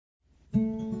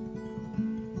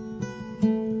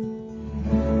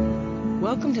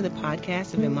Welcome to the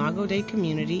podcast of Imago Dei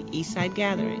Community Eastside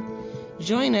Gathering.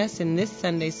 Join us in this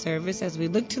Sunday service as we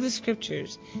look to the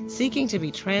Scriptures, seeking to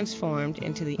be transformed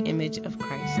into the image of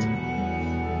Christ.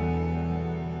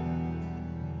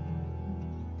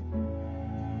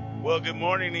 Well, good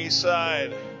morning,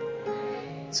 Eastside.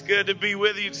 It's good to be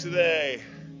with you today.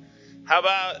 How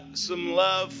about some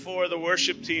love for the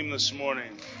worship team this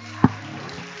morning?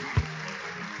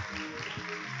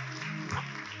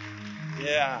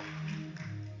 Yeah.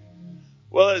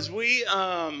 Well, as we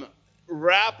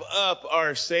wrap up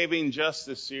our Saving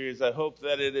Justice series, I hope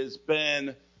that it has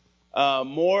been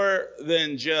more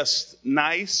than just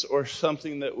nice or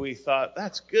something that we thought,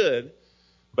 that's good,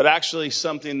 but actually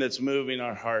something that's moving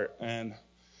our heart. And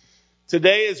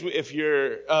today,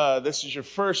 if this is your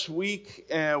first week,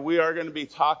 and we are going to be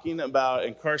talking about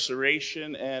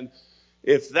incarceration. And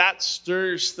if that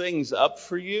stirs things up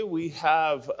for you, we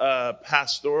have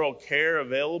pastoral care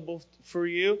available for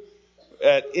you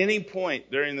at any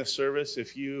point during the service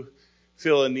if you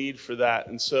feel a need for that.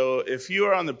 And so if you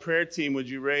are on the prayer team, would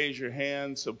you raise your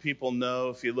hand so people know?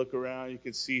 If you look around, you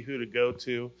can see who to go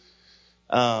to.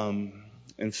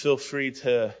 And feel free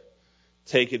to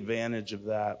take advantage of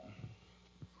that.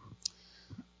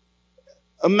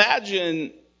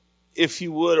 Imagine, if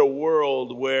you would, a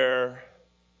world where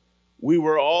we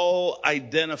were all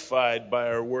identified by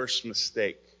our worst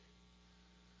mistake.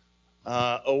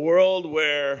 A world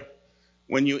where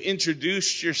when you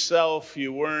introduced yourself,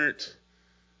 you weren't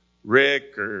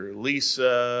Rick or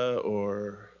Lisa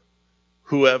or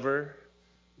whoever,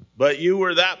 but you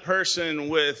were that person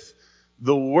with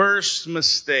the worst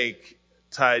mistake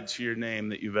tied to your name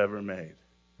that you've ever made.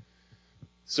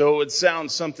 So it would sound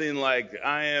something like,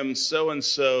 I am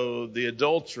so-and-so the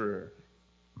adulterer.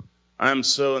 I am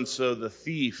so-and-so the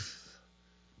thief,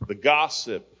 the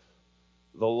gossip,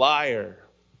 the liar.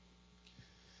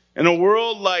 In a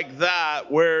world like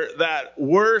that, where that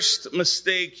worst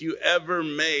mistake you ever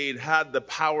made had the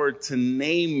power to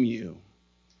name you,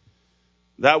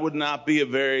 that would not be a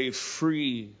very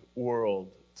free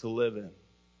world to live in.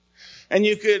 And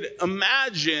you could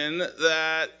imagine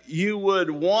that you would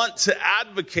want to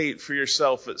advocate for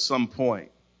yourself at some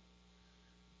point.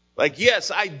 Like,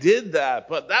 yes, I did that,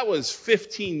 but that was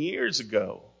 15 years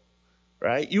ago,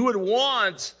 right? You would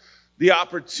want the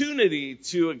opportunity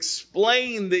to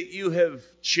explain that you have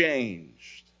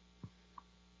changed.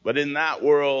 But in that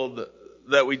world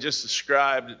that we just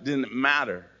described, it didn't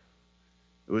matter.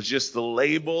 It was just the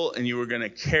label, and you were going to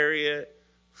carry it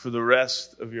for the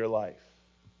rest of your life.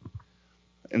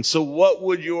 And so what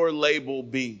would your label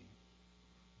be?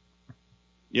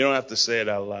 You don't have to say it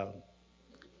out loud.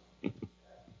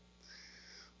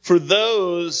 For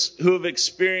those who have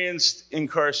experienced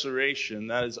incarceration,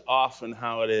 that is often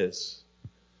how it is.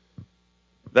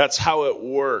 That's how it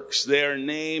works. They are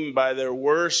named by their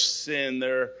worst sin,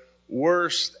 their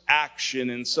worst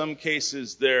action, in some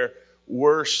cases their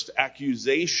worst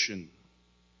accusation.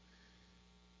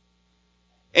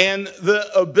 And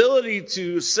the ability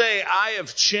to say, I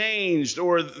have changed,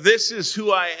 or this is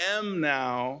who I am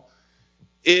now,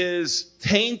 is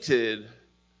tainted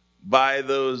by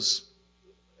those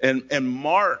and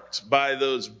marked by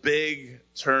those big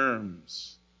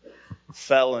terms.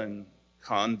 Felon,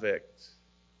 convict,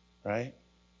 right?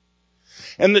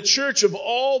 And the church, of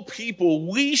all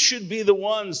people, we should be the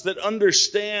ones that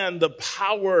understand the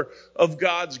power of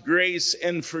God's grace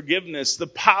and forgiveness, the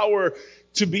power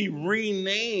to be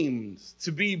renamed,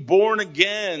 to be born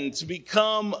again, to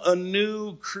become a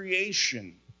new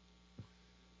creation.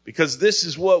 Because this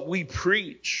is what we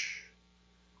preach,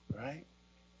 right?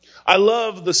 I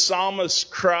love the psalmist's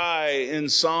cry in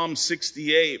Psalm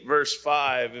 68, verse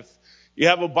 5. If you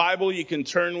have a Bible, you can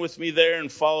turn with me there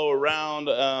and follow around.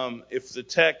 If the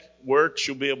tech works,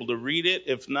 you'll be able to read it.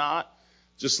 If not,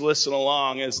 just listen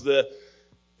along.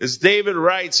 As David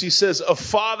writes, he says, a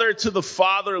father to the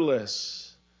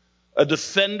fatherless, a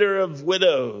defender of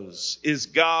widows is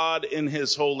God in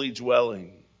his holy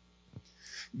dwelling.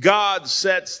 God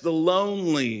sets the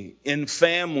lonely in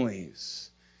families,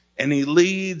 and he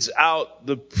leads out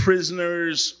the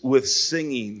prisoners with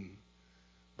singing,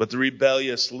 but the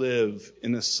rebellious live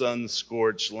in a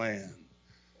sun-scorched land.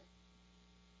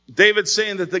 David's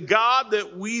saying that the God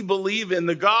that we believe in,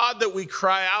 the God that we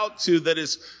cry out to, that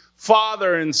is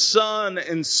Father and Son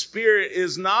and Spirit,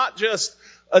 is not just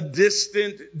a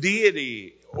distant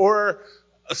deity or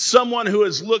someone who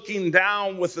is looking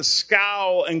down with a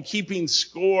scowl and keeping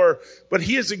score, but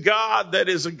he is a God that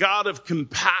is a God of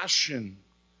compassion,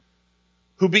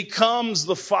 who becomes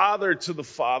the father to the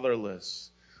fatherless,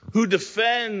 who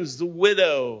defends the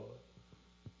widow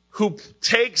who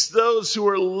takes those who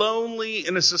are lonely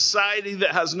in a society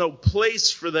that has no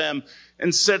place for them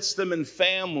and sets them in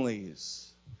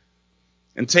families,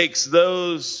 and takes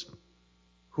those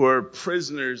who are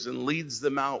prisoners and leads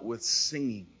them out with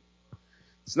singing.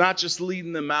 It's not just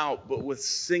leading them out, but with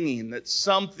singing, that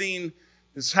something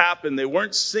has happened. They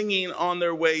weren't singing on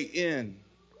their way in,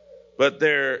 but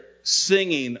they're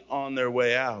singing on their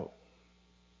way out.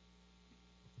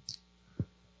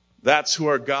 That's who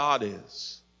our God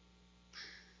is.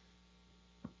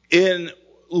 In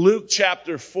Luke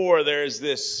chapter 4, there's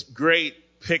this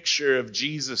great picture of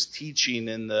Jesus teaching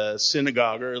in the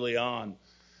synagogue early on.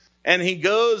 And he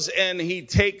goes and he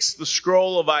takes the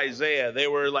scroll of Isaiah. They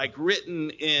were like written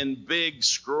in big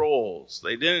scrolls.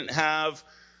 They didn't have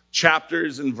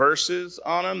chapters and verses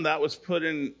on them. That was put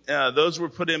in, those were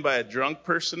put in by a drunk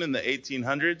person in the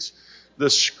 1800s. The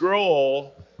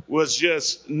scroll was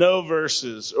just no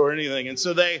verses or anything. And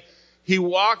so he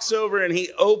walks over and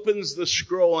he opens the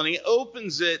scroll, and he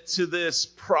opens it to this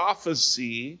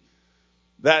prophecy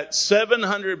that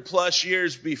 700 plus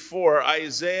years before,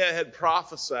 Isaiah had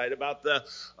prophesied about the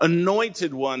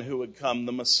anointed one who would come,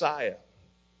 the Messiah.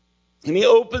 And he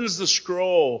opens the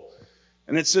scroll,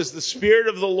 and it says, "The Spirit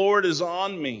of the Lord is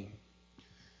on me,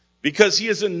 because he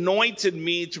has anointed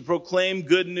me to proclaim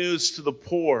good news to the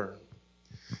poor.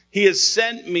 He has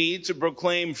sent me to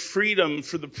proclaim freedom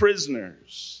for the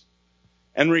prisoners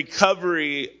and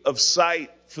recovery of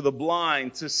sight for the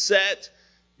blind, to set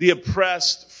the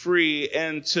oppressed free,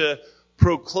 and to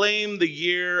proclaim the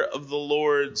year of the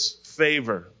Lord's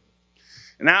favor."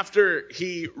 And after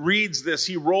he reads this,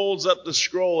 he rolls up the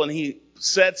scroll and he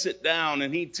sets it down,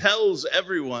 and he tells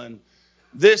everyone,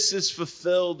 "This is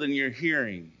fulfilled in your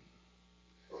hearing."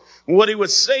 And what he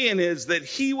was saying is that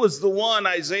he was the one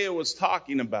Isaiah was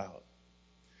talking about.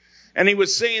 And he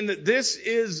was saying that this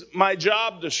is my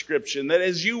job description, that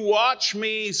as you watch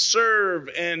me serve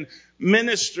and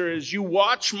minister, as you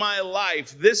watch my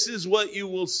life, this is what you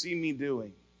will see me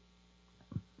doing.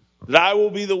 That I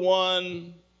will be the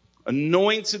one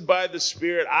anointed by the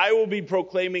Spirit. I will be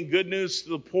proclaiming good news to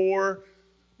the poor,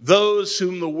 those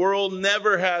whom the world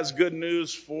never has good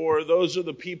news for. Those are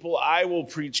the people I will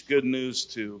preach good news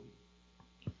to.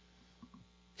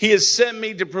 He has sent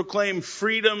me to proclaim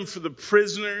freedom for the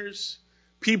prisoners,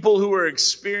 people who are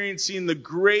experiencing the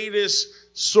greatest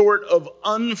sort of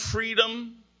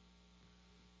unfreedom,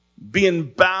 being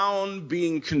bound,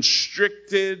 being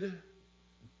constricted.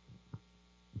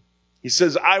 He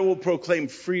says, I will proclaim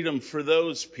freedom for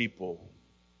those people.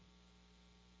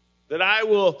 That I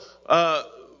will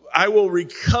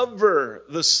recover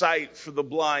the sight for the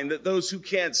blind, that those who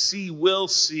can't see will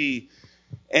see,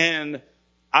 and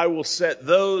I will set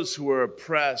those who are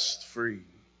oppressed free.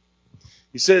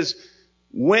 He says,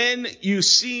 when you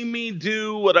see me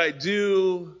do what I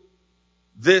do,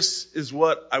 this is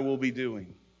what I will be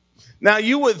doing. Now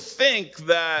you would think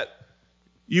that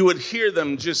you would hear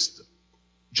them just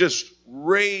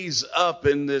raise up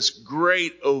in this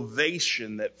great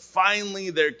ovation that finally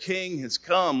their king has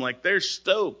come, like they're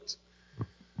stoked.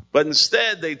 But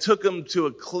instead they took him to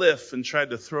a cliff and tried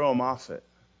to throw him off it.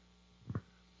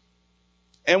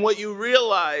 And what you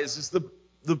realize is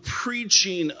the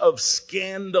preaching of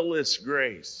scandalous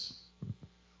grace,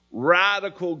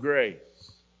 radical grace,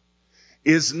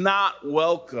 is not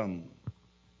welcome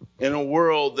in a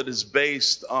world that is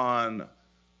based on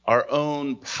our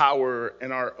own power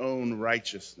and our own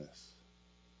righteousness.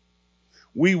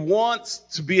 We want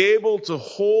to be able to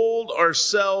hold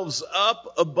ourselves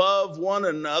up above one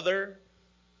another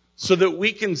so that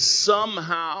we can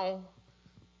somehow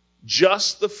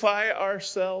justify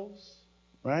ourselves,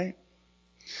 right?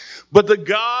 But the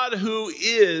God who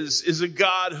is a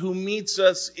God who meets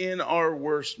us in our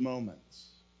worst moments,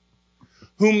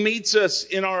 who meets us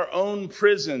in our own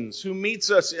prisons, who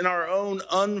meets us in our own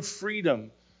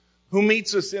unfreedom, who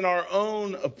meets us in our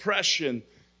own oppression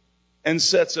and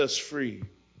sets us free.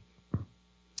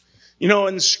 You know,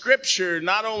 in Scripture,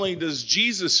 not only does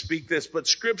Jesus speak this, but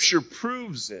Scripture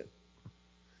proves it.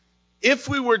 If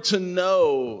we were to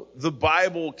know the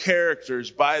Bible characters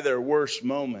by their worst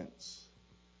moments,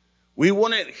 we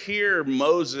wouldn't hear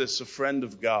Moses, a friend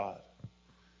of God.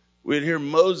 We'd hear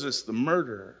Moses, the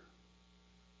murderer.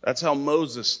 That's how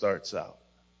Moses starts out.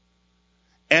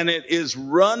 And it is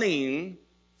running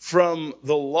from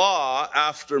the law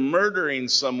after murdering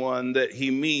someone that he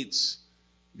meets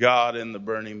God in the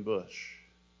burning bush.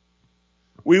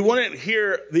 We wouldn't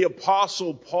hear the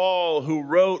Apostle Paul, who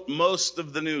wrote most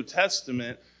of the New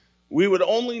Testament. We would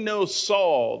only know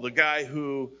Saul, the guy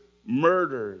who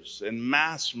murders and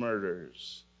mass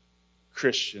murders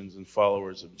Christians and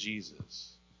followers of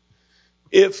Jesus.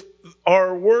 If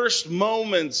our worst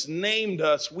moments named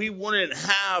us, we wouldn't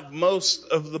have most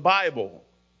of the Bible.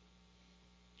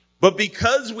 But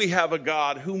because we have a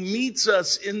God who meets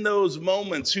us in those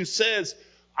moments, who says,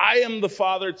 I am the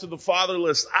father to the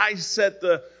fatherless, I set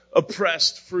the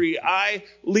oppressed free, I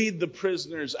lead the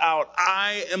prisoners out,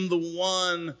 I am the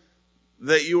one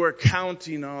that you are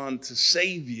counting on to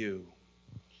save you,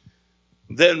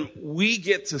 then we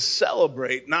get to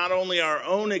celebrate not only our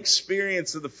own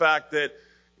experience of the fact that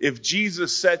if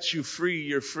Jesus sets you free,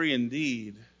 you're free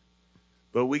indeed,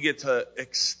 but we get to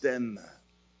extend that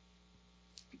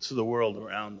to the world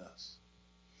around us.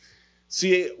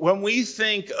 See, when we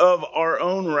think of our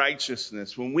own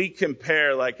righteousness, when we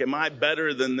compare, like, am I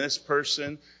better than this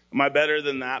person? Am I better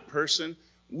than that person?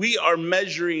 We are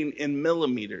measuring in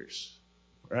millimeters,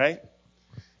 right?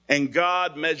 And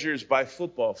God measures by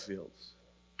football fields,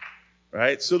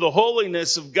 right? So the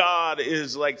holiness of God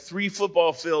is like 3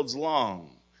 football fields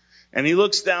long. And he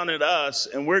looks down at us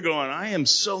and we're going, I am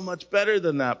so much better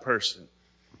than that person.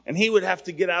 And he would have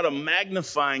to get out a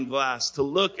magnifying glass to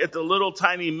look at the little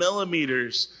tiny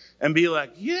millimeters and be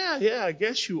like, yeah, I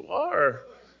guess you are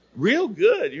real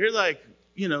good. You're like,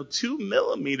 2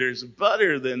 millimeters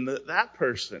better than that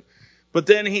person. But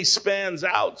then he spans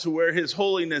out to where his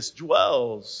holiness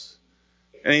dwells.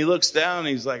 And he looks down and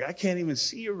he's like, I can't even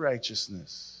see your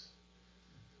righteousness.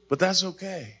 But that's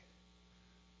okay.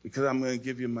 Because I'm going to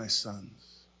give you my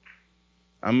sons.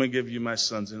 I'm going to give you my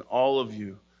sons. And all of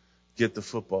you get the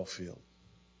football field.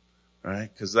 Right?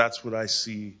 Because that's what I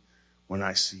see when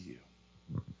I see you.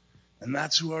 And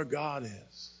that's who our God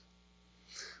is.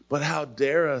 But how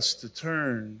dare us to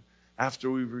turn after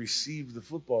we've received the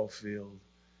football field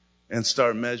and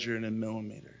start measuring in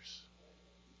millimeters.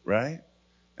 Right?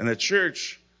 And the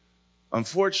church,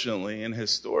 unfortunately and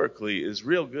historically, is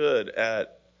real good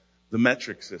at the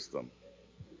metric system.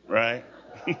 Right?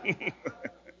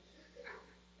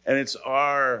 And it's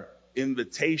our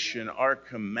invitation, our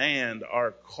command,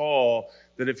 our call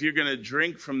that if you're going to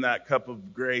drink from that cup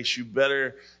of grace, you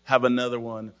better have another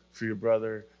one for your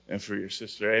brother and for your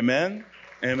sister. Amen?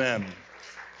 Amen.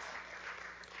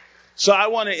 So I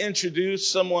want to introduce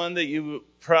someone that you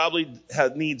probably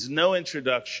needs no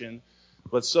introduction,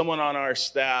 but someone on our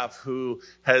staff who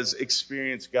has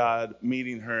experienced God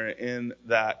meeting her in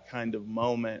that kind of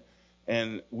moment.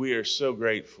 And we are so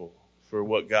grateful for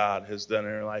what God has done in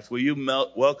her life. Will you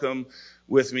welcome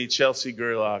with me Chelsea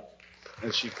Gerlach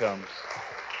as she comes?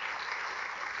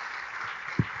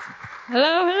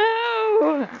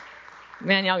 Hello.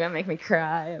 Man, y'all gonna make me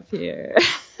cry up here.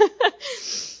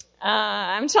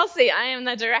 I'm Chelsea. I am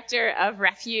the director of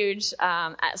Refuge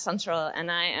at Central,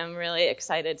 and I am really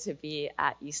excited to be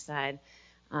at Eastside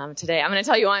today. I'm going to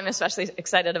tell you why I'm especially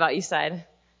excited about Eastside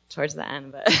towards the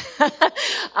end.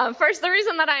 But first, the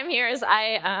reason that I'm here is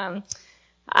I'm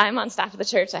on staff of the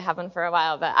church. I have been for a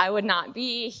while, but I would not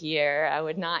be here. I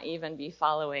would not even be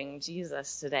following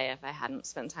Jesus today if I hadn't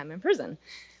spent time in prison.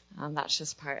 That's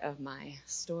just part of my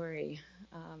story.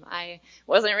 I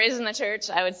wasn't raised in the church.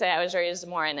 I would say I was raised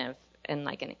more in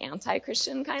like an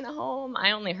anti-Christian kind of home.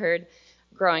 I only heard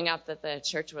growing up that the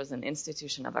church was an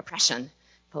institution of oppression,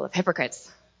 full of hypocrites.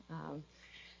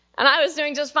 And I was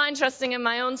doing just fine, trusting in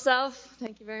my own self.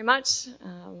 Thank you very much.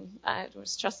 I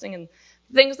was trusting in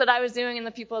things that I was doing and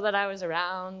the people that I was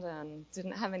around, and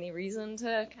didn't have any reason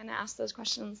to kind of ask those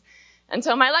questions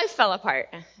until my life fell apart.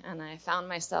 And I found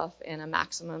myself in a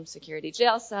maximum security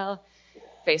jail cell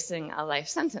facing a life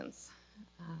sentence.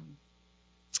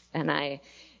 And I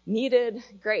needed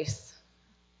grace.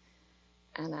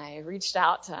 And I reached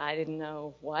out to I didn't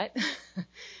know what.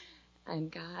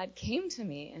 And God came to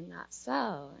me in that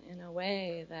cell in a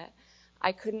way that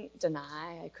I couldn't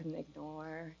deny, I couldn't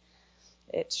ignore.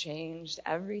 It changed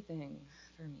everything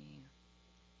for me.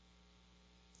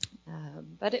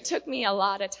 But it took me a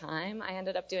lot of time. I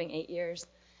ended up doing 8 years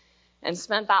and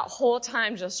spent that whole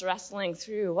time just wrestling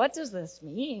through, what does this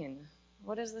mean?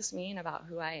 What does this mean about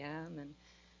who I am and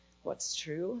what's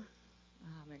true?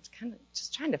 And kind of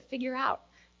just trying to figure out,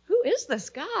 who is this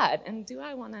God and do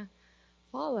I want to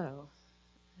follow?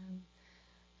 And,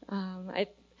 I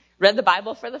read the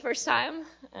Bible for the first time,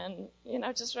 and,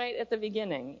 just right at the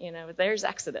beginning, there's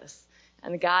Exodus,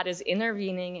 and God is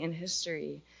intervening in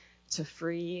history to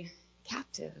free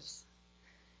captives.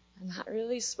 And that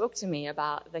really spoke to me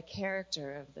about the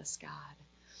character of this God.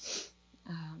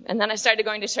 And then I started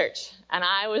going to church, and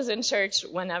I was in church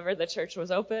whenever the church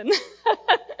was open.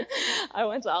 I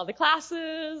went to all the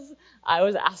classes. I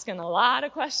was asking a lot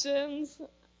of questions.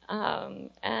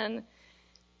 And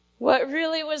what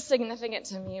really was significant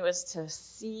to me was to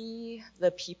see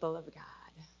the people of God.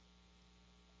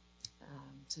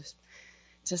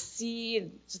 to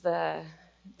see the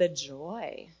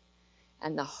joy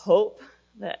and the hope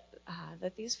that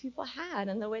these people had,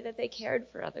 and the way that they cared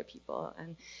for other people.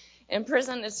 And in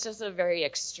prison, it's just a very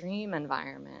extreme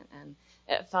environment, and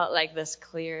it felt like this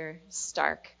clear,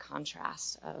 stark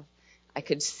contrast of, I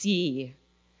could see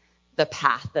the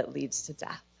path that leads to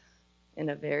death in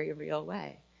a very real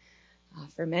way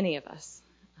for many of us.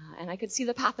 And I could see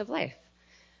the path of life.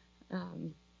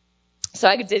 So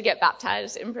I did get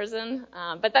baptized in prison.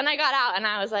 But then I got out and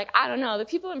I was like, I don't know, the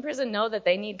people in prison know that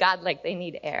they need God like they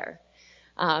need air.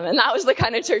 And that was the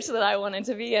kind of church that I wanted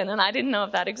to be in. And I didn't know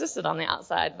if that existed on the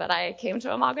outside, but I came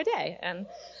to Imago Dei. And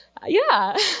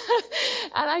yeah,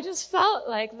 and I just felt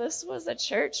like this was a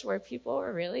church where people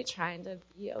were really trying to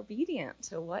be obedient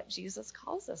to what Jesus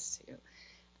calls us to.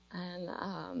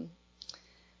 And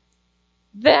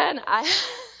then I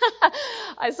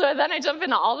jump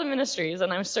into all the ministries,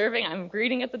 and I'm serving. I'm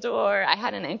greeting at the door. I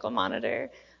had an ankle monitor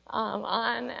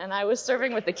on, and I was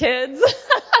serving with the kids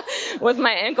with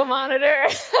my ankle monitor.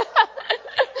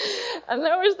 And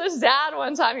there was this dad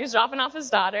one time. He was dropping off his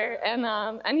daughter,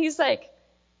 and he's like,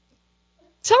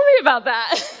 "Tell me about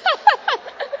that."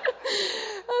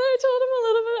 And I told him a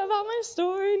little bit about my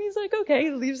story, and he's like, "Okay."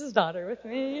 He leaves his daughter with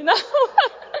me, you know.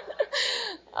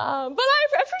 But I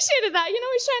appreciated that.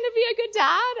 He's trying to be a good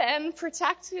dad and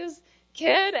protect his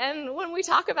kid. And when we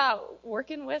talk about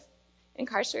working with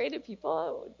incarcerated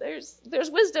people, there's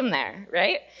wisdom there,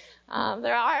 right?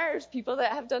 There are people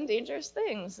that have done dangerous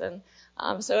things, and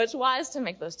so it's wise to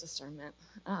make those discernment.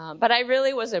 But I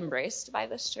really was embraced by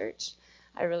this church.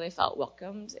 I really felt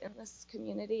welcomed in this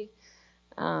community.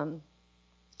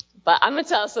 But I'm going to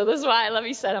tell, so this is why I love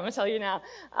EastSide. I'm going to tell you now.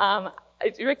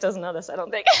 Rick doesn't know this, I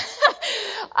don't think.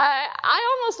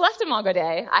 I almost left Imago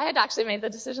Dei. I had actually made the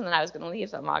decision that I was going to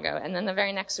leave Imago. And then the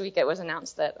very next week it was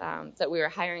announced that we were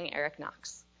hiring Eric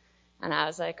Knox. And I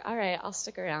was like, all right, I'll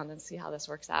stick around and see how this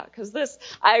works out. Because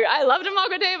I loved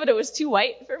Imago Dei, but it was too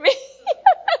white for me.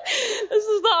 This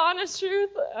is the honest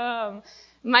truth.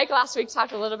 Mike last week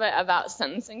talked a little bit about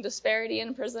sentencing disparity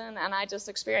in prison, and I just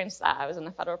experienced that. I was in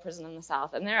a federal prison in the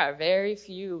South, and there were very,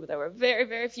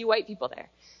 very few white people there.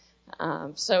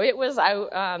 So it was,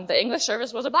 the English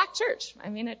service was a black church. I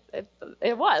mean,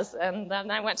 it was. And then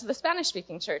I went to the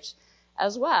Spanish-speaking church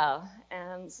as well.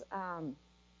 And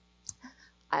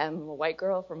I am a white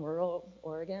girl from rural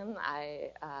Oregon. I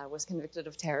was convicted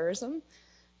of terrorism.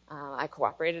 I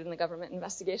cooperated in the government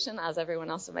investigation, as everyone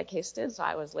else in my case did, so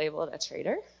I was labeled a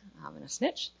traitor and a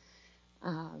snitch.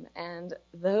 And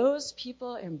those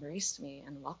people embraced me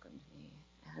and welcomed me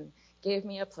and gave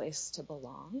me a place to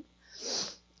belong.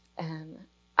 And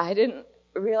I didn't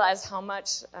realize how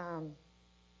much,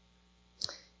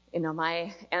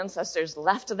 my ancestors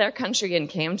left their country and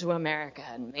came to America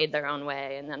and made their own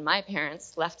way. And then my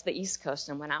parents left the East Coast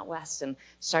and went out west and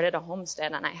started a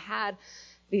homestead. And I had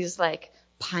these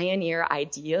pioneer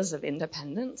ideas of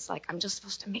independence, I'm just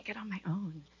supposed to make it on my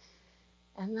own.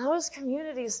 And those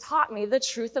communities taught me the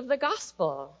truth of the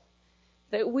gospel,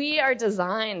 that we are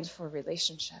designed for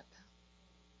relationship.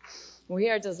 We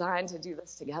are designed to do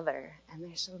this together, and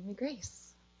they showed me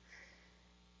grace.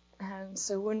 And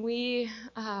so when we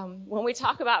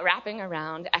talk about wrapping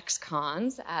around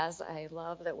ex-cons, as I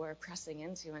love that we're pressing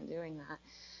into and doing that,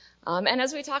 and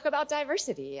as we talk about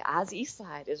diversity, as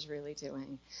Eastside is really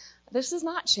doing, this is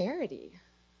not charity.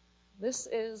 This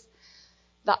is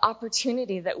the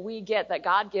opportunity that we get, that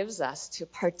God gives us, to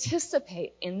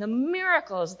participate in the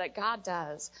miracles that God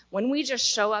does when we just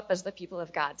show up as the people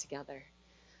of God together.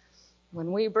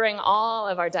 When we bring all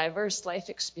of our diverse life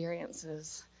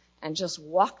experiences and just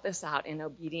walk this out in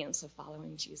obedience of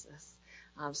following Jesus.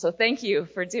 So thank you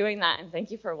for doing that, and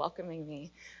thank you for welcoming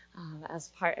me as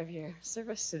part of your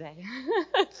service today.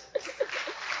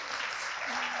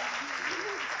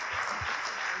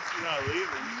 You're not leaving.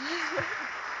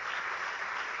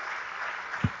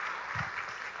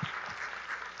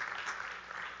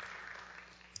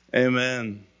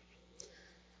 Amen.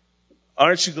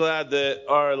 Aren't you glad that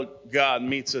our God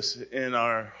meets us in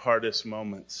our hardest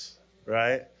moments,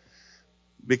 right?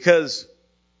 Because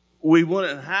we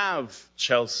wouldn't have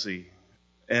Chelsea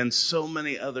and so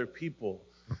many other people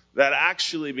that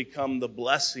actually become the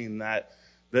blessing that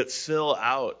fill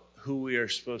out who we are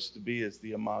supposed to be as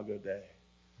the Imago Dei.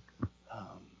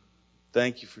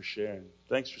 Thank you for sharing.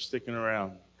 Thanks for sticking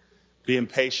around, being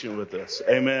patient with us.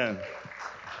 Amen.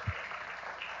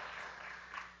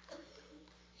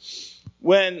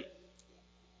 When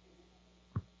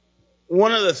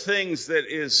one of the things that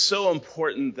is so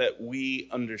important that we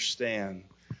understand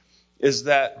is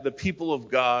that the people of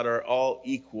God are all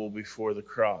equal before the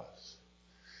cross.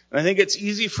 And I think it's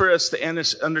easy for us to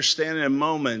understand in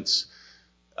moments,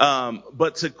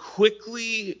 but to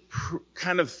quickly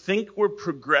kind of think we're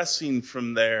progressing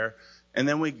from there, and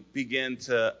then we begin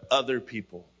to other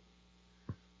people,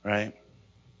 right?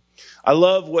 I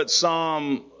love what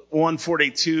Psalm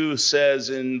 142 says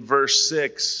in verse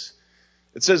 6.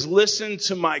 It says, "Listen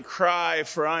to my cry,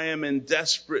 for I am in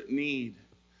desperate need.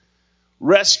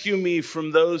 Rescue me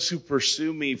from those who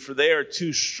pursue me, for they are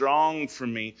too strong for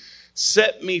me.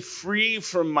 Set me free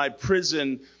from my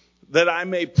prison, that I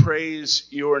may praise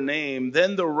your name.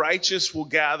 Then the righteous will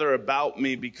gather about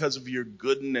me because of your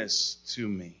goodness to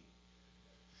me."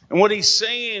 And what he's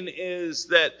saying is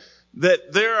that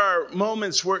there are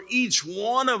moments where each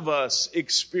one of us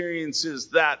experiences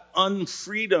that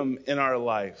unfreedom in our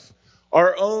life,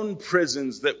 our own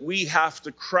prisons that we have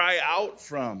to cry out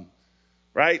from.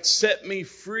 Right? Set me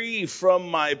free from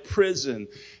my prison.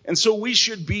 And so we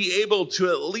should be able to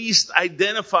at least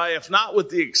identify, if not with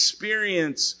the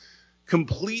experience,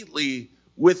 completely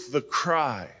with the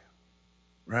cry.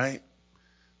 Right?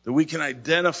 That we can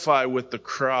identify with the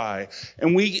cry.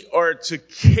 And we are to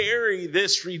carry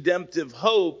this redemptive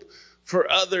hope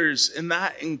for others, and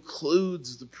that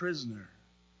includes the prisoner.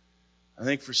 I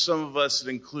think for some of us it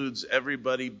includes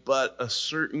everybody but a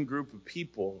certain group of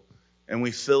people. And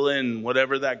we fill in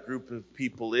whatever that group of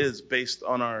people is based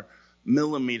on our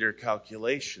millimeter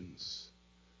calculations.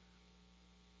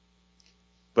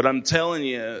 But I'm telling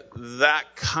you,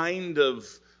 that kind of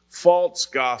false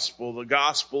gospel, the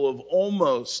gospel of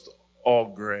almost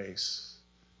all grace,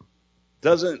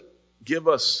 doesn't give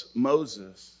us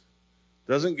Moses,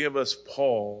 doesn't give us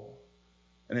Paul,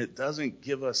 and it doesn't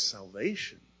give us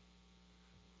salvation.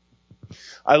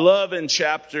 I love in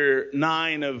chapter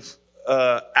 9 of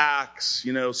Acts,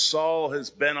 Saul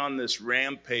has been on this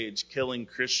rampage killing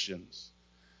Christians.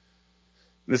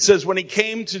 And it says when he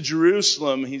came to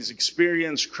Jerusalem, he's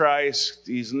experienced Christ.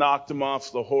 He's knocked him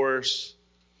off the horse.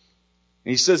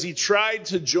 And he says he tried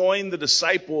to join the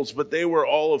disciples, but they were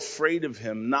all afraid of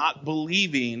him, not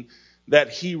believing that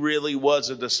he really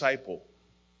was a disciple.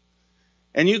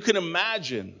 And you can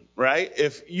imagine, right?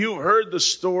 If you've heard the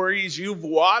stories, you've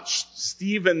watched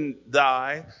Stephen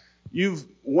die, you've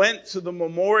went to the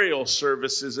memorial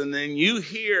services, and then you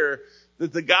hear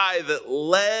that the guy that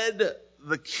led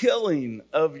the killing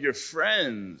of your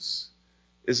friends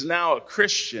is now a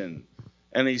Christian,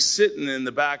 and he's sitting in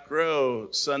the back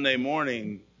row Sunday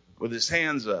morning with his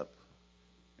hands up.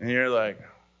 And you're like,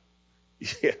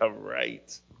 yeah,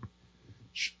 right.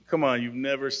 Come on, you've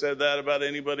never said that about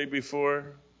anybody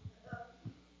before?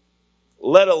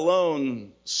 Let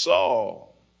alone Saul.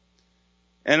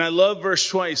 And I love verse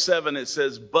 27. It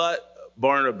says, But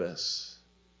Barnabas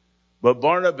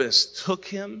took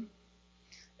him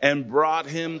and brought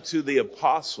him to the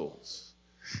apostles.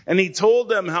 And he told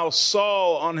them how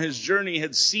Saul on his journey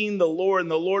had seen the Lord,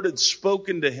 and the Lord had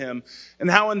spoken to him, and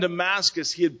how in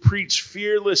Damascus he had preached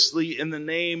fearlessly in the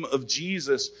name of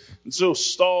Jesus. And so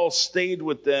Saul stayed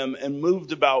with them and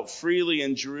moved about freely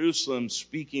in Jerusalem,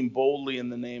 speaking boldly in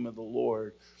the name of the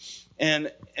Lord.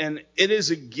 And it is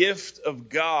a gift of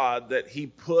God that he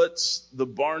puts the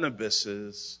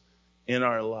Barnabases in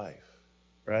our life,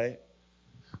 right?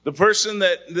 The person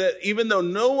that even though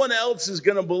no one else is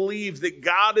going to believe that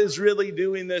God is really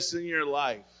doing this in your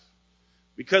life,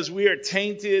 because we are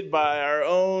tainted by our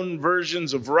own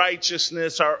versions of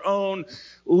righteousness, our own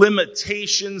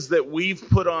limitations that we've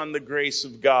put on the grace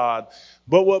of God.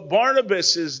 But what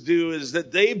Barnabases do is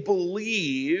that they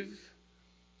believe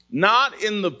not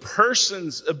in the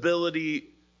person's ability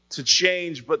to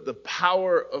change, but the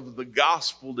power of the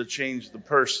gospel to change the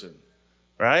person.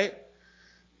 Right?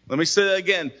 Let me say that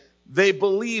again. They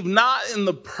believe not in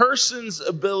the person's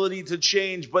ability to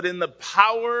change, but in the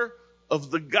power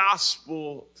of the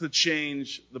gospel to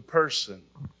change the person.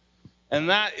 And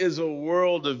that is a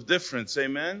world of difference.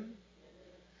 Amen?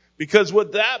 Because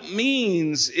what that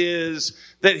means is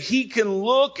that he can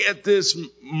look at this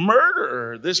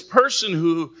murderer, this person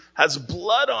who has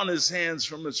blood on his hands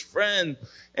from his friend,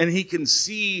 and he can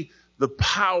see the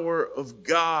power of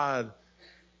God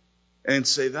and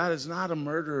say, that is not a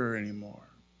murderer anymore.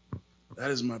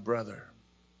 That is my brother.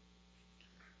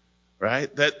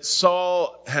 Right? That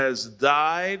Saul has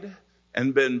died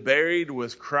and been buried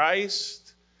with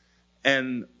Christ,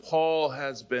 and Paul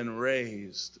has been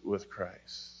raised with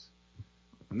Christ.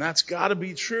 And that's got to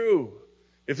be true.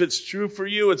 If it's true for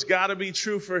you, it's got to be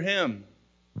true for him.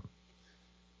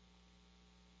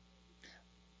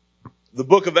 The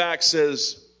book of Acts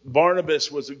says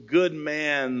Barnabas was a good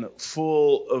man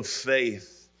full of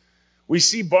faith. We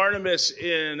see Barnabas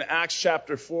in Acts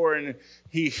chapter 4, and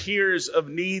he hears of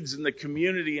needs in the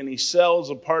community, and he sells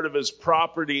a part of his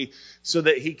property so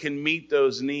that he can meet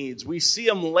those needs. We see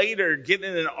him later get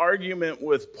in an argument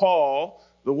with Paul,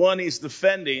 the one he's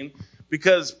defending,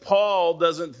 because Paul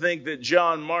doesn't think that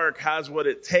John Mark has what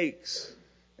it takes.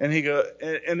 And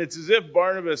it's as if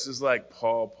Barnabas is like,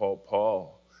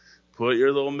 Paul, put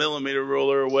your little millimeter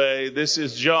ruler away. This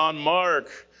is John Mark.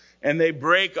 And they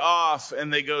break off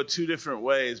and they go two different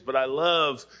ways. But I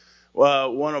love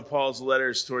one of Paul's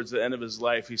letters towards the end of his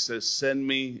life. He says, send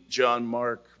me John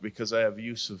Mark because I have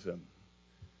use of him.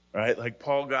 Right? Like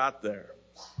Paul got there.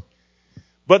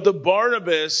 But the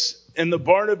Barnabas and the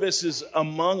Barnabases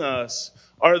among us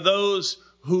are those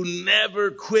who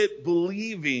never quit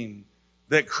believing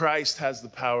that Christ has the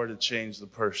power to change the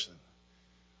person.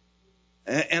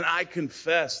 And I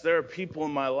confess, there are people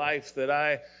in my life that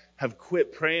I have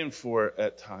quit praying for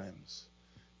at times.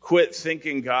 Quit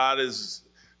thinking God is,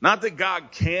 not that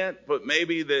God can't, but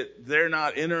maybe that they're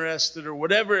not interested or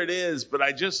whatever it is, but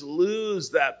I just lose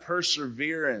that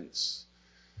perseverance.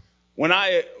 When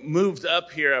I moved up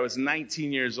here, I was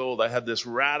 19 years old. I had this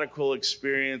radical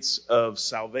experience of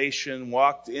salvation,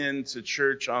 walked into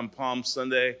church on Palm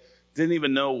Sunday, didn't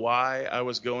even know why I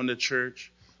was going to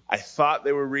church. I thought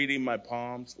they were reading my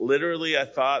palms. Literally, I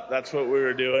thought that's what we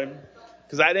were doing.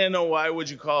 Because I didn't know, why would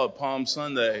you call it Palm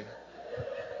Sunday?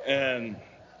 And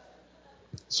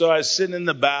so I was sitting in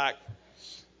the back.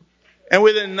 And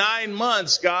within 9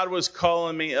 months, God was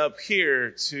calling me up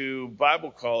here to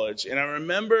Bible college. And I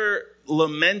remember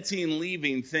lamenting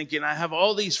leaving, thinking, I have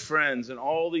all these friends and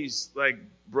all these like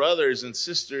brothers and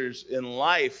sisters in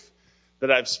life that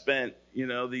I've spent,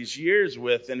 these years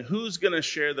with. And who's going to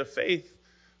share the faith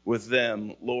with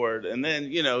them, Lord? And then,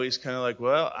 he's kind of like,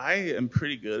 well, I am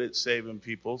pretty good at saving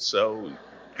people. So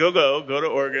go to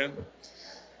Oregon.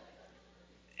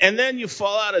 And then you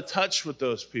fall out of touch with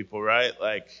those people, right?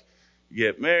 Like you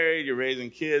get married, you're raising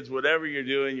kids, whatever you're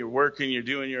doing, you're working, you're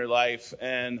doing your life.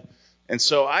 And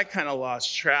so I kind of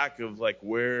lost track of like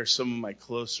where some of my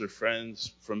closer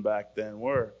friends from back then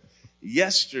were.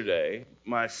 Yesterday,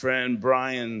 my friend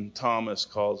Brian Thomas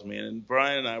calls me, and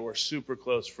Brian and I were super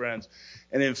close friends.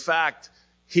 And in fact,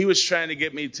 he was trying to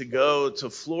get me to go to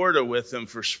Florida with him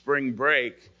for spring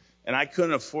break, and I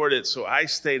couldn't afford it, so I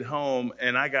stayed home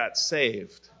and I got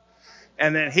saved.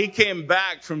 And then he came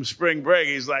back from spring break.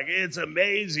 He's like, it's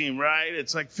amazing, right?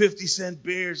 It's like 50-cent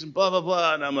beers and blah, blah,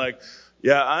 blah. And I'm like,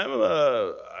 yeah,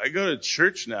 I go to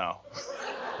church now.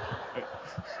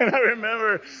 And I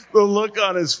remember the look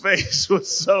on his face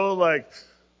was so like,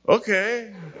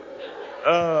 okay,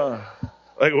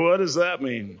 like what does that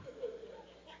mean?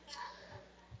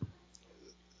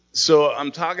 So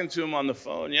I'm talking to him on the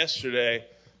phone yesterday,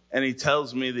 and he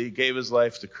tells me that he gave his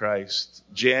life to Christ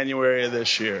January of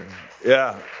this year.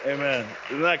 Yeah, amen.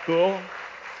 Isn't that cool?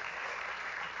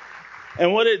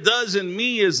 And what it does in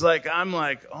me is like, I'm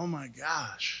like, oh my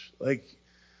gosh, like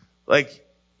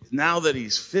now that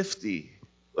he's 50,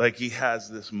 like he has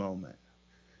this moment.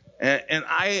 And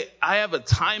I have a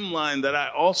timeline that I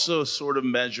also sort of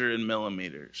measure in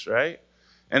millimeters, right?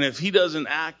 And if he doesn't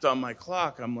act on my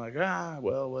clock, I'm like,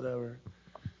 well, whatever.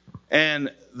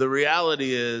 And the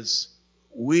reality is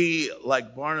we,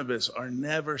 like Barnabas, are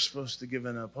never supposed to give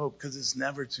up hope because it's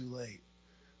never too late,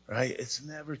 right? It's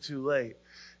never too late.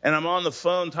 And I'm on the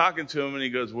phone talking to him, and he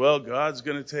goes, well, God's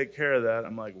going to take care of that.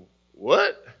 I'm like,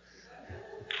 what?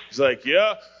 He's like,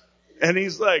 yeah. And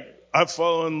he's like, I'm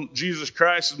following Jesus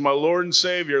Christ as my Lord and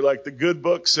Savior, like the good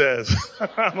book says.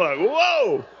 I'm like,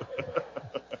 whoa.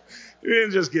 He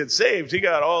didn't just get saved. He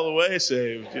got all the way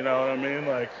saved. You know what I mean?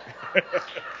 Like,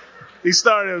 he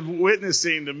started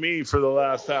witnessing to me for the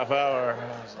last half hour.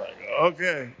 I was like,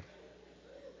 okay.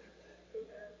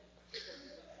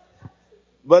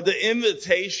 But the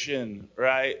invitation,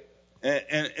 right?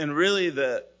 And really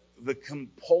the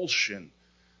compulsion.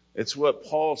 It's what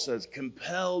Paul says,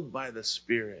 compelled by the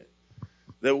Spirit.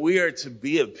 That we are to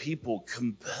be a people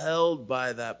compelled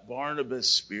by that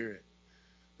Barnabas spirit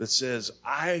that says,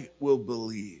 I will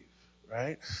believe,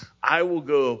 right? I will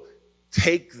go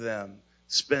take them,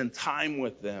 spend time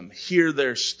with them, hear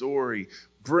their story,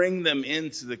 bring them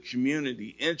into the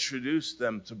community, introduce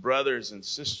them to brothers and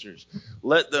sisters.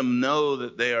 Let them know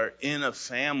that they are in a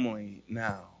family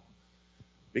now.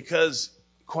 Because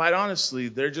quite honestly,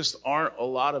 there just aren't a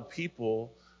lot of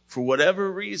people, for whatever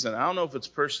reason, I don't know if it's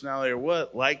personality or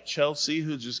what, like Chelsea,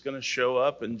 who's just going to show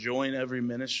up and join every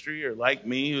ministry, or like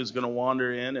me, who's going to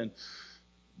wander in and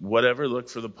whatever, look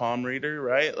for the palm reader,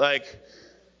 right? Like,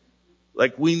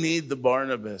 Like, we need the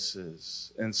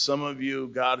Barnabases. And some of you,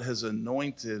 God has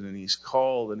anointed and he's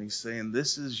called and he's saying,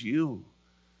 this is you,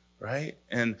 right?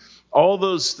 And all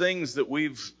those things that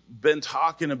we've been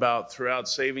talking about throughout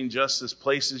Saving Justice,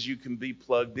 places you can be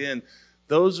plugged in,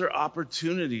 those are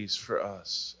opportunities for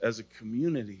us as a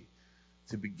community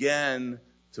to begin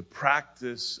to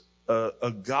practice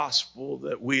a gospel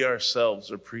that we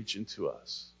ourselves are preaching to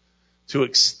us, to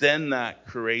extend that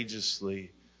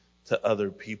courageously to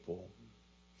other people.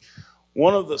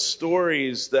 One of the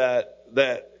stories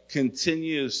that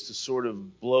continues to sort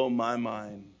of blow my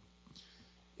mind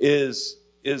is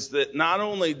that not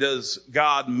only does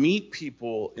God meet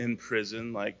people in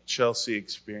prison like Chelsea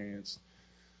experienced,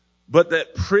 but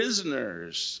that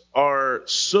prisoners are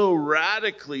so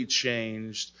radically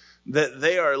changed that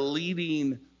they are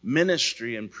leading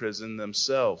ministry in prison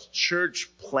themselves. Church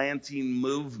planting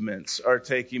movements are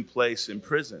taking place in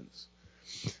prisons.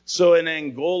 So in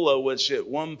Angola, which at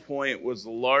one point was the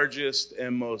largest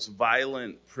and most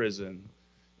violent prison,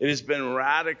 it has been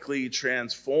radically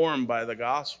transformed by the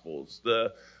Gospels.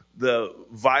 The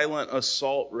violent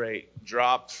assault rate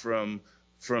dropped from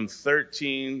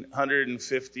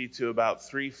 1,350 to about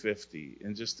 350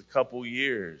 in just a couple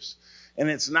years. And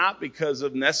it's not because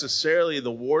of necessarily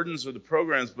the wardens or the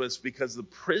programs, but it's because the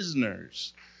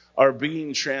prisoners are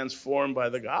being transformed by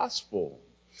the gospel.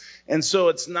 And so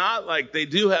it's not like they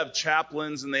do have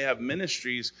chaplains and they have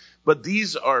ministries, but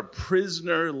these are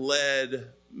prisoner-led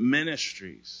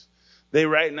ministries. They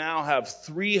right now have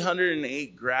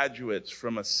 308 graduates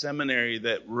from a seminary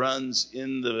that runs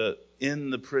in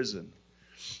the prison.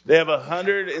 They have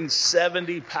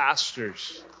 170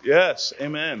 pastors. Yes,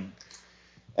 amen.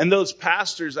 And those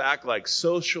pastors act like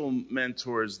social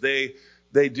mentors. They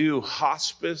do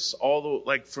hospice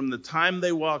from the time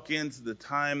they walk in to the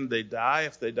time they die.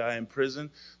 If they die in prison,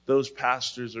 those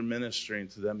pastors are ministering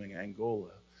to them in Angola.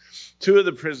 2 of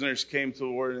the prisoners came to the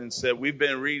warden and said, we've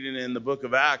been reading in the book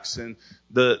of Acts, and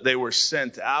they were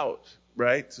sent out,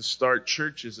 right, to start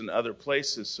churches in other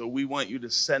places. So we want you to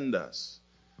send us,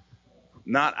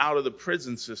 not out of the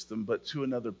prison system, but to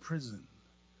another prison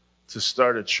to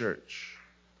start a church.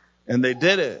 And they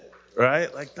did it,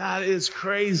 right? Like, that is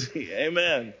crazy.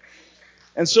 Amen.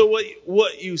 And so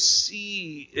what you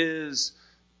see is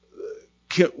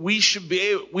we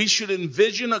should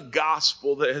envision a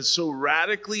gospel that has so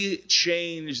radically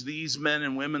changed these men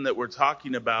and women that we're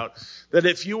talking about, that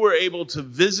if you were able to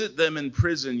visit them in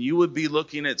prison, you would be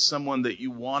looking at someone that you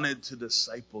wanted to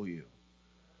disciple you,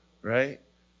 right?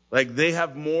 Like, they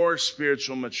have more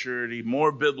spiritual maturity,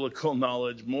 more biblical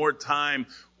knowledge, more time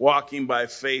walking by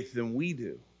faith than we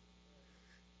do.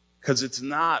 Because it's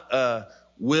not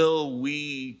will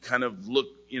we kind of look,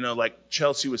 like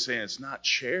Chelsea was saying, it's not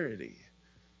charity.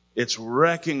 It's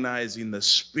recognizing the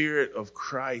Spirit of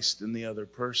Christ in the other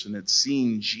person. It's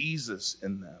seeing Jesus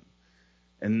in them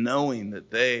and knowing that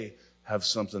they have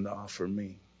something to offer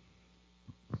me.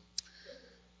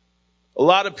 A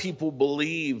lot of people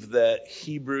believe that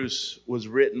Hebrews was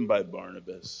written by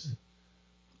Barnabas.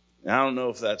 I don't know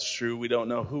if that's true. We don't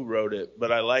know who wrote it,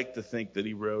 but I like to think that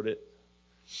he wrote it.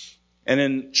 And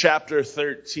in chapter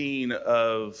 13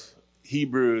 of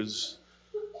Hebrews,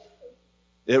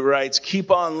 it writes,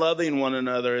 keep on loving one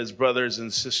another as brothers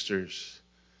and sisters.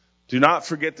 Do not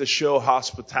forget to show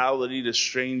hospitality to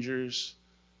strangers,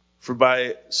 for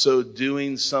by so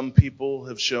doing, some people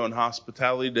have shown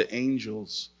hospitality to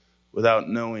angels without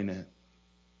knowing it.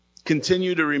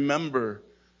 Continue to remember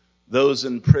those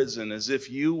in prison as if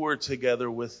you were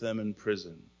together with them in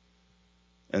prison,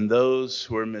 and those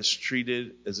who are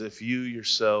mistreated as if you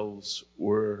yourselves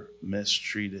were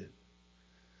mistreated.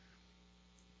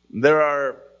 There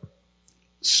are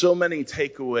so many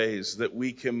takeaways that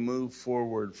we can move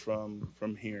forward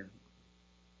from here.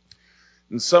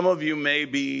 And some of you may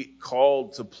be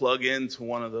called to plug into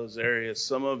one of those areas.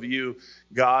 Some of you,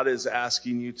 God is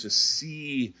asking you to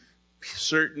see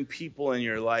certain people in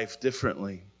your life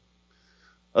differently.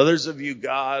 Others of you,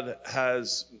 God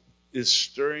is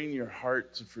stirring your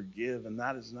heart to forgive, and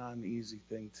that is not an easy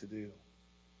thing to do.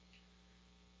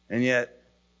 And yet,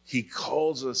 He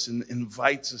calls us and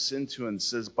invites us into it and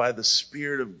says, by the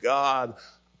Spirit of God,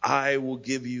 I will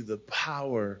give you the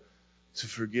power to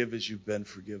forgive as you've been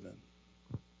forgiven.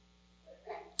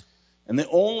 And the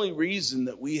only reason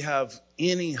that we have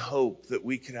any hope that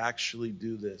we could actually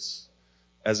do this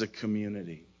as a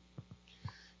community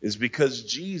is because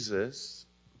Jesus,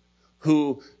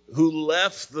 who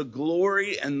left the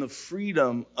glory and the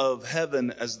freedom of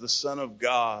heaven as the Son of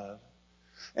God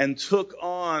and took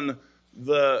on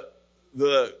the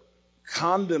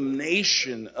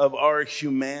condemnation of our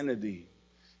humanity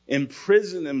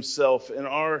imprisoned himself in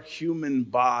our human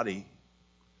body,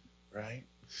 right?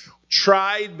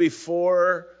 Tried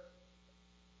before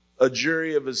a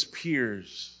jury of his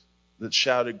peers that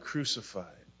shouted,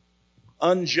 "Crucify."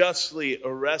 Unjustly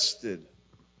arrested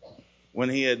when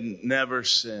he had never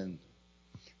sinned,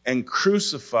 and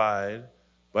crucified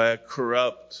by a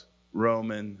corrupt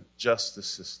Roman justice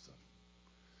system.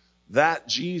 That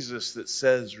Jesus that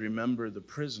says, "Remember the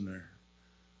prisoner,"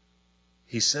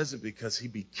 he says it because he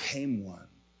became one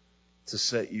to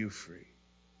set you free.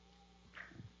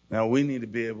 Now we need to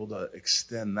be able to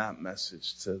extend that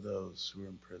message to those who are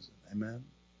in prison. Amen?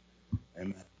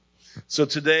 Amen. So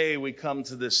today we come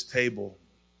to this table.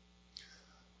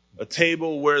 A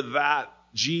table where that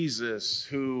Jesus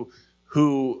who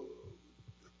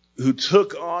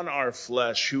took on our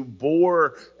flesh, who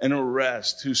bore an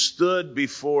arrest, who stood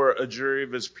before a jury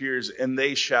of his peers and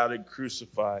they shouted,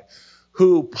 "Crucify,"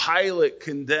 who Pilate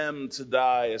condemned to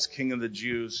die as King of the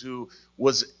Jews, who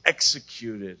was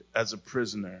executed as a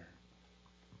prisoner,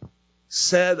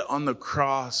 said on the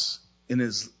cross in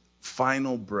his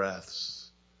final breaths,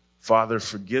 "Father,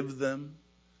 forgive them.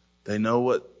 They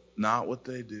know not what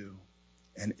they do.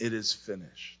 And it is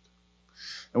finished."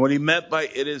 And what he meant by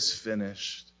 "it is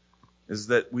finished" is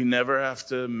that we never have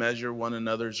to measure one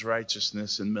another's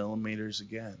righteousness in millimeters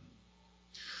again.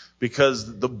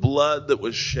 Because the blood that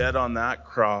was shed on that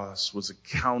cross was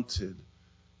accounted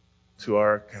to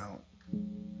our account.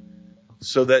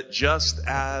 So that just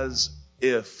as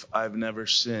if I've never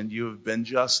sinned, you have been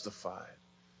justified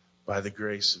by the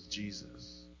grace of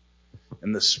Jesus.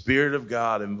 And the Spirit of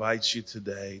God invites you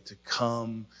today to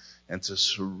come and to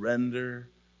surrender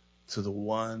to the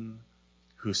one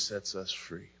who sets us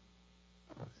free.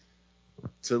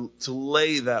 To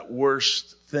lay that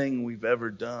worst thing we've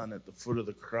ever done at the foot of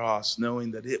the cross,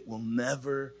 knowing that it will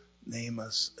never name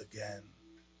us again.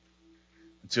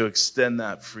 And to extend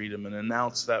that freedom and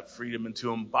announce that freedom and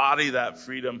to embody that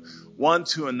freedom one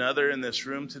to another in this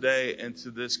room today and to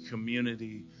this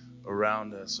community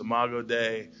around us. Imago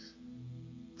Dei,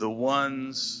 the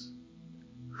ones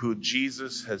who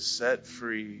Jesus has set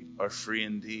free are free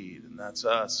indeed. And that's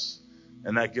us.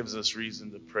 And that gives us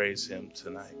reason to praise him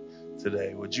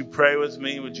today. Would you pray with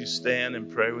me? Would you stand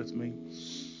and pray with me?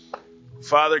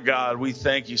 Father God, we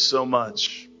thank you so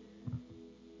much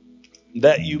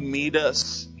that you meet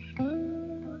us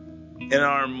in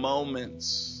our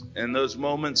moments. And those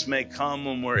moments may come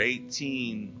when we're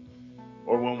 18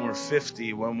 or when we're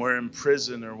 50, when we're in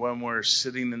prison or when we're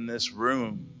sitting in this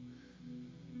room.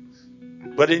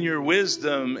 But in your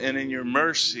wisdom and in your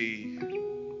mercy,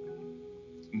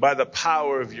 by the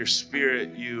power of your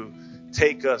Spirit, you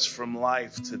take us from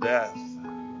life to death.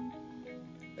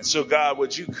 And so, God,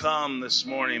 would you come this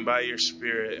morning by your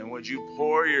Spirit, and would you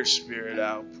pour your Spirit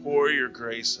out, pour your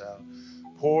grace out,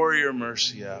 pour your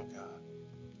mercy out, God.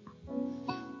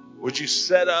 Would you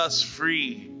set us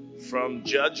free from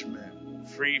judgment,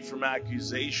 free from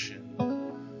accusation,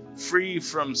 free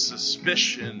from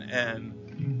suspicion, and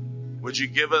would you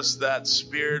give us that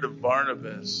spirit of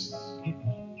Barnabas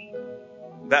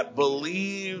that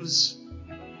believes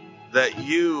that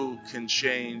you can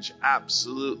change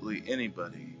absolutely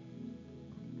anybody,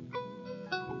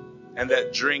 and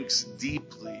that drinks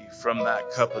deeply from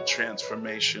that cup of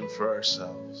transformation for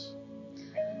ourselves.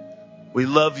 We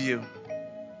love you.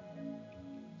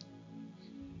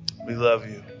 We love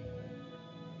you.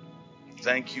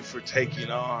 Thank you for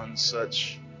taking on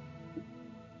such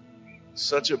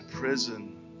a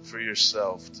prison for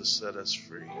yourself to set us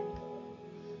free.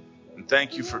 And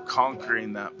thank you for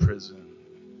conquering that prison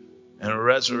and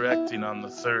resurrecting on the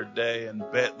third day and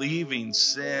leaving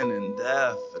sin and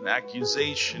death and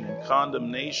accusation and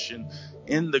condemnation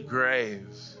in the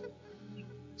grave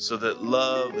so that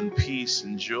love and peace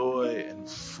and joy and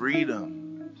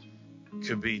freedom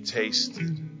could be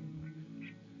tasted.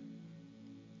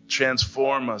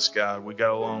 Transform us, God. We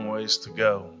got a long ways to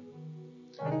go.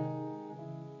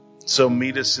 So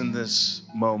meet us in this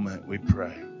moment, we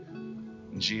pray.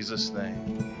 In Jesus'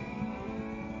 name.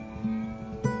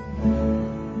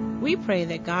 We pray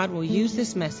that God will use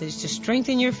this message to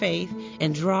strengthen your faith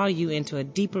and draw you into a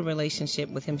deeper relationship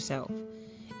with himself.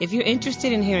 If you're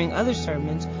interested in hearing other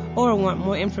sermons or want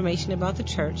more information about the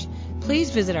church,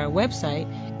 please visit our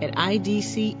website at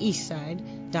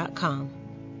idceastside.com.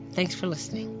 Thanks for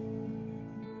listening.